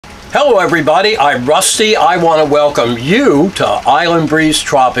Hello everybody, I'm Rusty. I want to welcome you to Island Breeze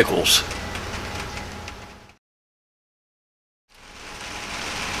Tropicals.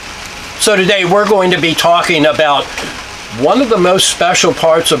 So today we're going to be talking about one of the most special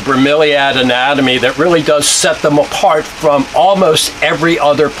parts of bromeliad anatomy that really does set them apart from almost every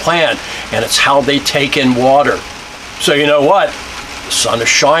other plant, and it's how they take in water. So you know what? The sun is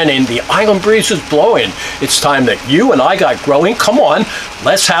shining, the island breeze is blowing. It's time that you and I got growing. Come on,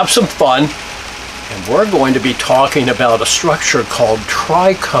 let's have some fun. And we're going to be talking about a structure called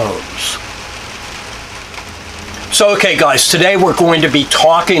trichomes. So okay guys, today we're going to be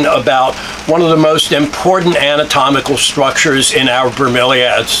talking about one of the most important anatomical structures in our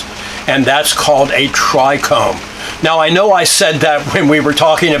bromeliads, and that's called a trichome. Now I know I said that when we were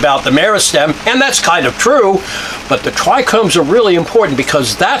talking about the meristem, and that's kind of true, but the trichomes are really important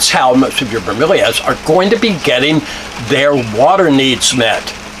because that's how most of your bromeliads are going to be getting their water needs met.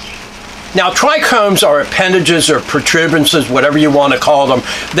 Now, trichomes are appendages or protuberances, whatever you want to call them,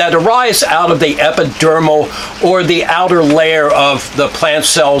 that arise out of the epidermal or the outer layer of the plant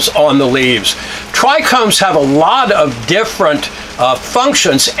cells on the leaves. Trichomes have a lot of different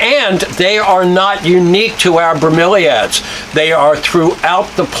functions, and they are not unique to our bromeliads. They are throughout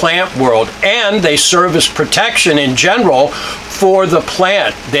the plant world, and they serve as protection in general for the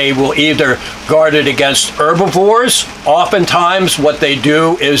plant. They will either guard it against herbivores. Oftentimes what they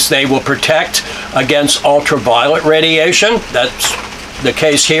do is they will protect against ultraviolet radiation. That's the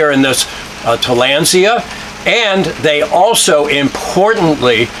case here in this Tillandsia. And they also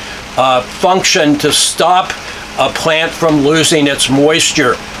importantly function to stop a plant from losing its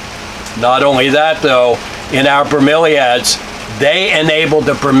moisture. Not only that though, in our bromeliads, they enable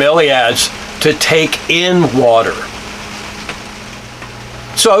the bromeliads to take in water.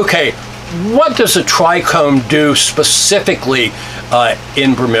 So okay, what does a trichome do specifically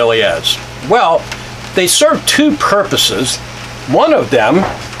in bromeliads? Well, they serve two purposes. One of them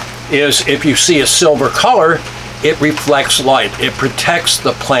is, if you see a silver color, it reflects light. It protects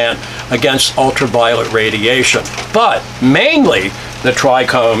the plant against ultraviolet radiation. But mainly, the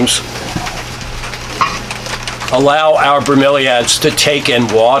trichomes allow our bromeliads to take in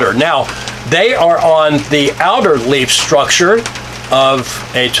water. Now, they are on the outer leaf structure of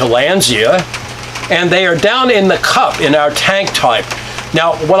a Tillandsia, and they are down in the cup in our tank type.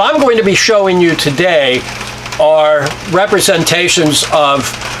 Now, what I'm going to be showing you today are representations of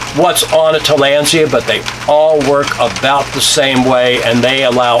what's on a Tillandsia, but they all work about the same way, and they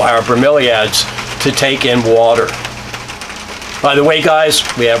allow our bromeliads to take in water. By the way, guys,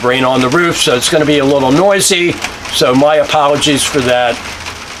 we have rain on the roof, so it's going to be a little noisy, so my apologies for that.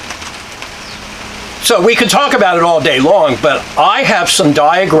 So we could talk about it all day long, but I have some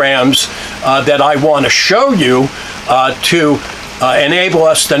diagrams that I want to show you to enable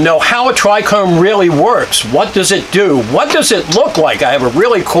us to know how a trichome really works. What does it do? What does it look like? I have a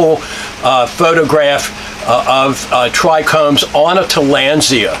really cool photograph of trichomes on a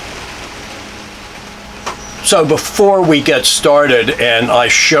Tillandsia. So before we get started and I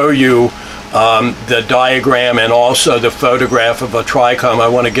show you the diagram and also the photograph of a trichome, I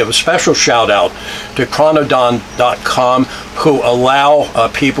want to give a special shout out to chronodon.com, who allow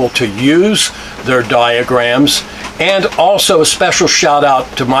people to use their diagrams, and also a special shout out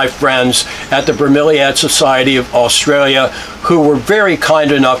to my friends at the Bromeliad Society of Australia, who were very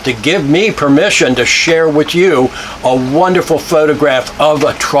kind enough to give me permission to share with you a wonderful photograph of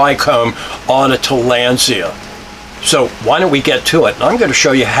a trichome on a Tillandsia. So why don't we get to it? I'm going to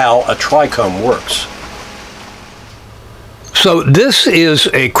show you how a trichome works. So this is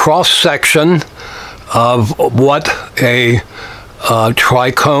a cross-section of what a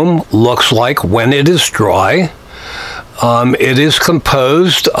trichome looks like when it is dry. It is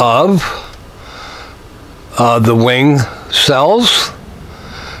composed of the wing cells,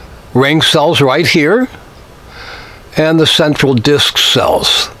 ring cells right here, and the central disc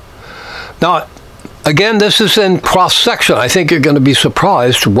cells. Now, again, this is in cross-section. I think you're going to be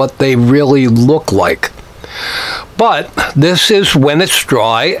surprised what they really look like. But this is when it's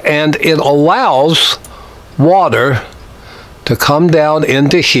dry, and it allows water to come down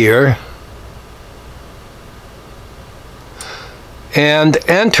into here and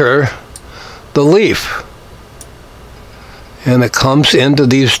enter the leaf. And it comes into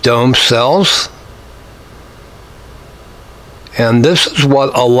these dome cells. And this is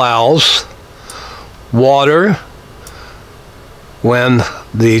what allows water, when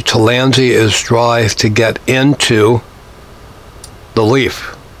the Tillandsia is dry, to get into the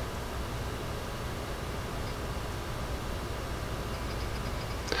leaf.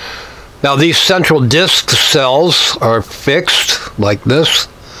 Now these central disc cells are fixed like this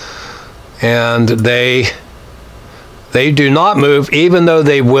and they do not move, even though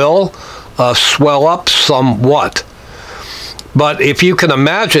they will swell up somewhat. But if you can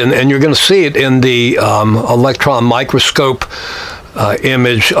imagine, and you're going to see it in the electron microscope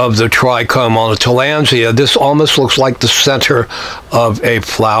image of the trichome on a tillandsia, this almost looks like the center of a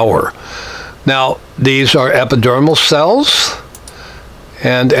flower. Now, these are epidermal cells,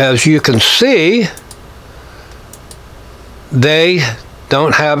 and as you can see, they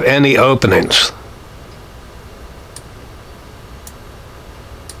don't have any openings.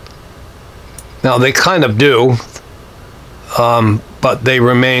 Now, they kind of do, but they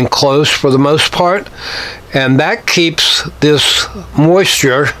remain closed for the most part, and that keeps this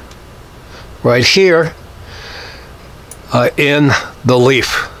moisture right here in the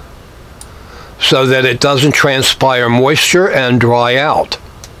leaf, so that it doesn't transpire moisture and dry out.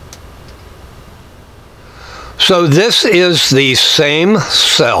 So this is the same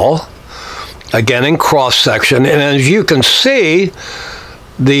cell, again in cross section, and as you can see,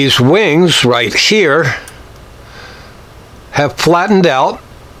 these wings right here have flattened out,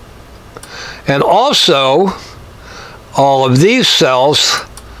 and also all of these cells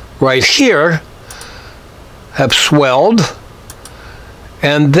right here have swelled,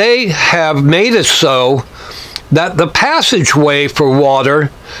 and they have made it so that the passageway for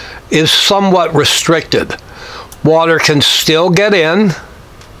water is somewhat restricted. Water can still get in,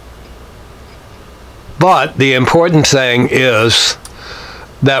 but the important thing is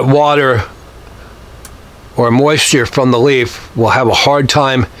that water or moisture from the leaf will have a hard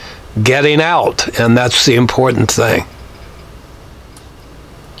time getting out, and that's the important thing.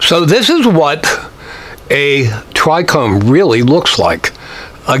 So this is what a trichome really looks like.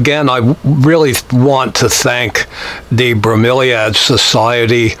 Again, I really want to thank the Bromeliad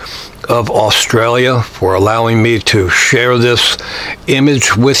Society of Australia for allowing me to share this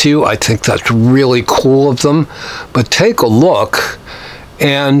image with you. I think that's really cool of them. But take a look,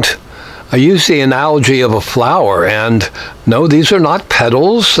 and I use the analogy of a flower, and no, these are not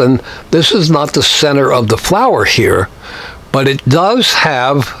petals, and this is not the center of the flower here, but it does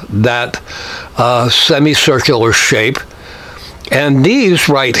have that semicircular shape. And these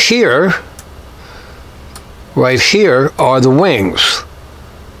right here are the wings.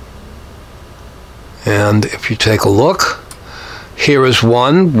 And if you take a look, here is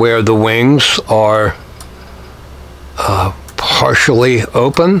one where the wings are partially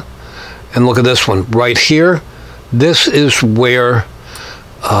open. And look at this one right here. This is where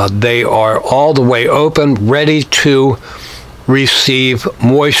they are all the way open, ready to receive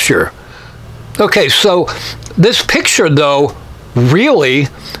moisture. Okay, so this picture, though, really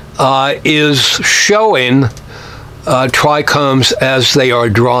is showing trichomes as they are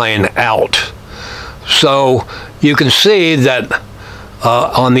drying out. So you can see that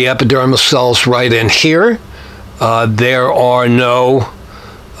on the epidermal cells right in here, there are no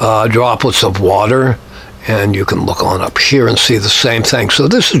droplets of water, and you can look on up here and see the same thing. So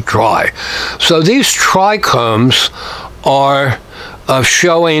this is dry. So these trichomes are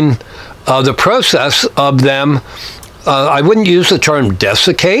showing the process of them. I wouldn't use the term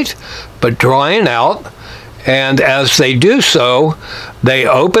desiccate, but drying out. And as they do so, they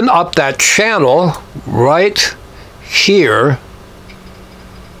open up that channel right here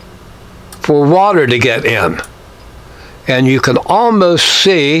for water to get in. And you can almost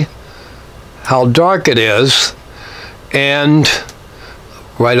see how dark it is. And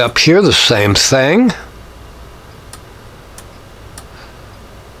right up here, the same thing.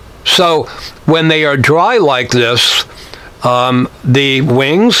 So when they are dry like this, the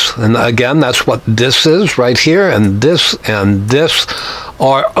wings, and again, that's what this is right here, and this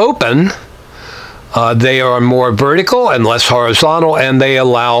are open. They are more vertical and less horizontal, and they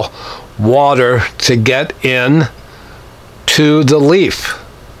allow water to get in to the leaf.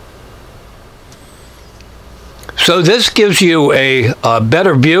 So this gives you a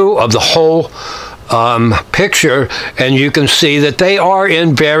better view of the whole picture, and you can see that they are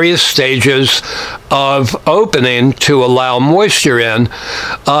in various stages of opening to allow moisture in.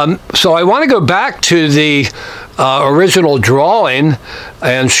 So I want to go back to the original drawing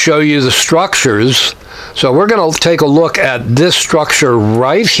and show you the structures. So we're going to take a look at this structure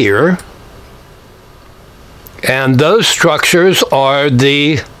right here, and those structures are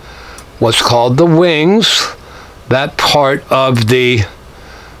the what's called the wings, that part of the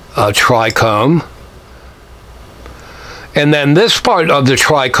trichome. And then this part of the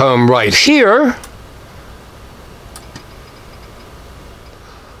trichome right here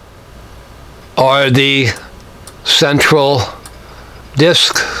are the central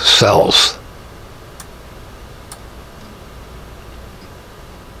disc cells.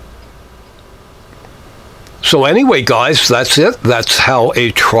 So anyway, guys, that's it. That's how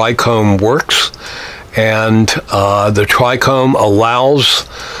a trichome works. And the trichome allows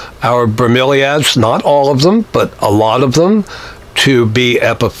our bromeliads, not all of them, but a lot of them, to be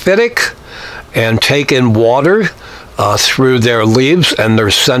epiphytic and take in water through their leaves and their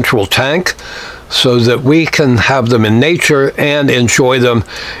central tank, so that we can have them in nature and enjoy them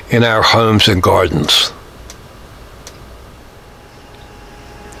in our homes and gardens.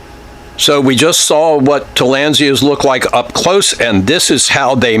 So we just saw what tillandsias look like up close, and this is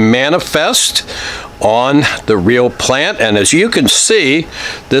how they manifest on the real plant. And as you can see,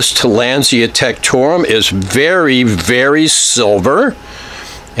 this tillandsia tectorum is very, very silver,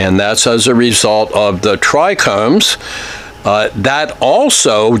 and that's as a result of the trichomes. That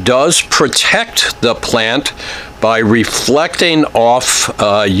also does protect the plant by reflecting off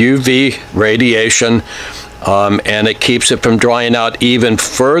UV radiation, and it keeps it from drying out even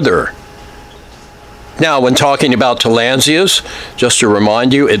further. Now, when talking about tillandsias, just to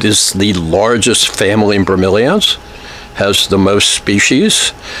remind you, it is the largest family in bromeliads, has the most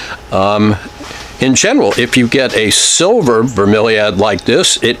species. In general, if you get a silver bromeliad like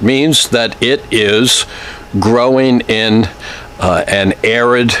this, it means that it is growing in an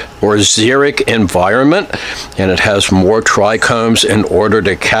arid or xeric environment, and it has more trichomes in order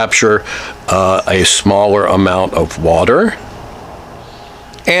to capture a smaller amount of water.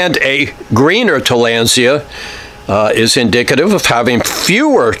 And a greener tillandsia is indicative of having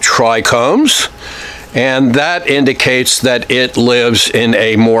fewer trichomes, and that indicates that it lives in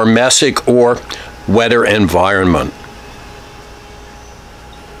a more mesic or wetter environment.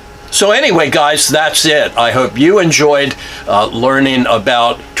 So anyway, guys, that's it. I hope you enjoyed learning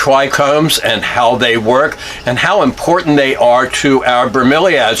about trichomes and how they work and how important they are to our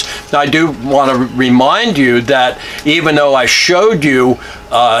bromeliads. Now, I do want to remind you that even though I showed you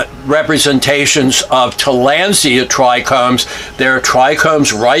representations of tillandsia trichomes, there are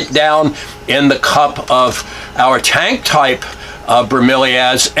trichomes right down in the cup of our tank type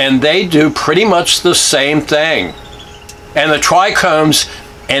bromeliads, and they do pretty much the same thing. And the trichomes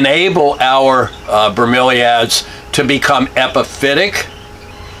enable our bromeliads to become epiphytic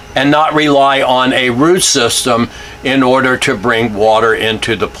and not rely on a root system in order to bring water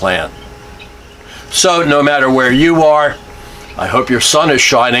into the plant. So no matter where you are, I hope your sun is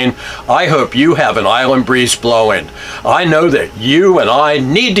shining. I hope you have an island breeze blowing. I know that you and I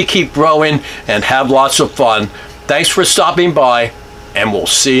need to keep growing and have lots of fun. Thanks for stopping by, and we'll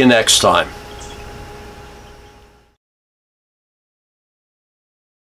see you next time.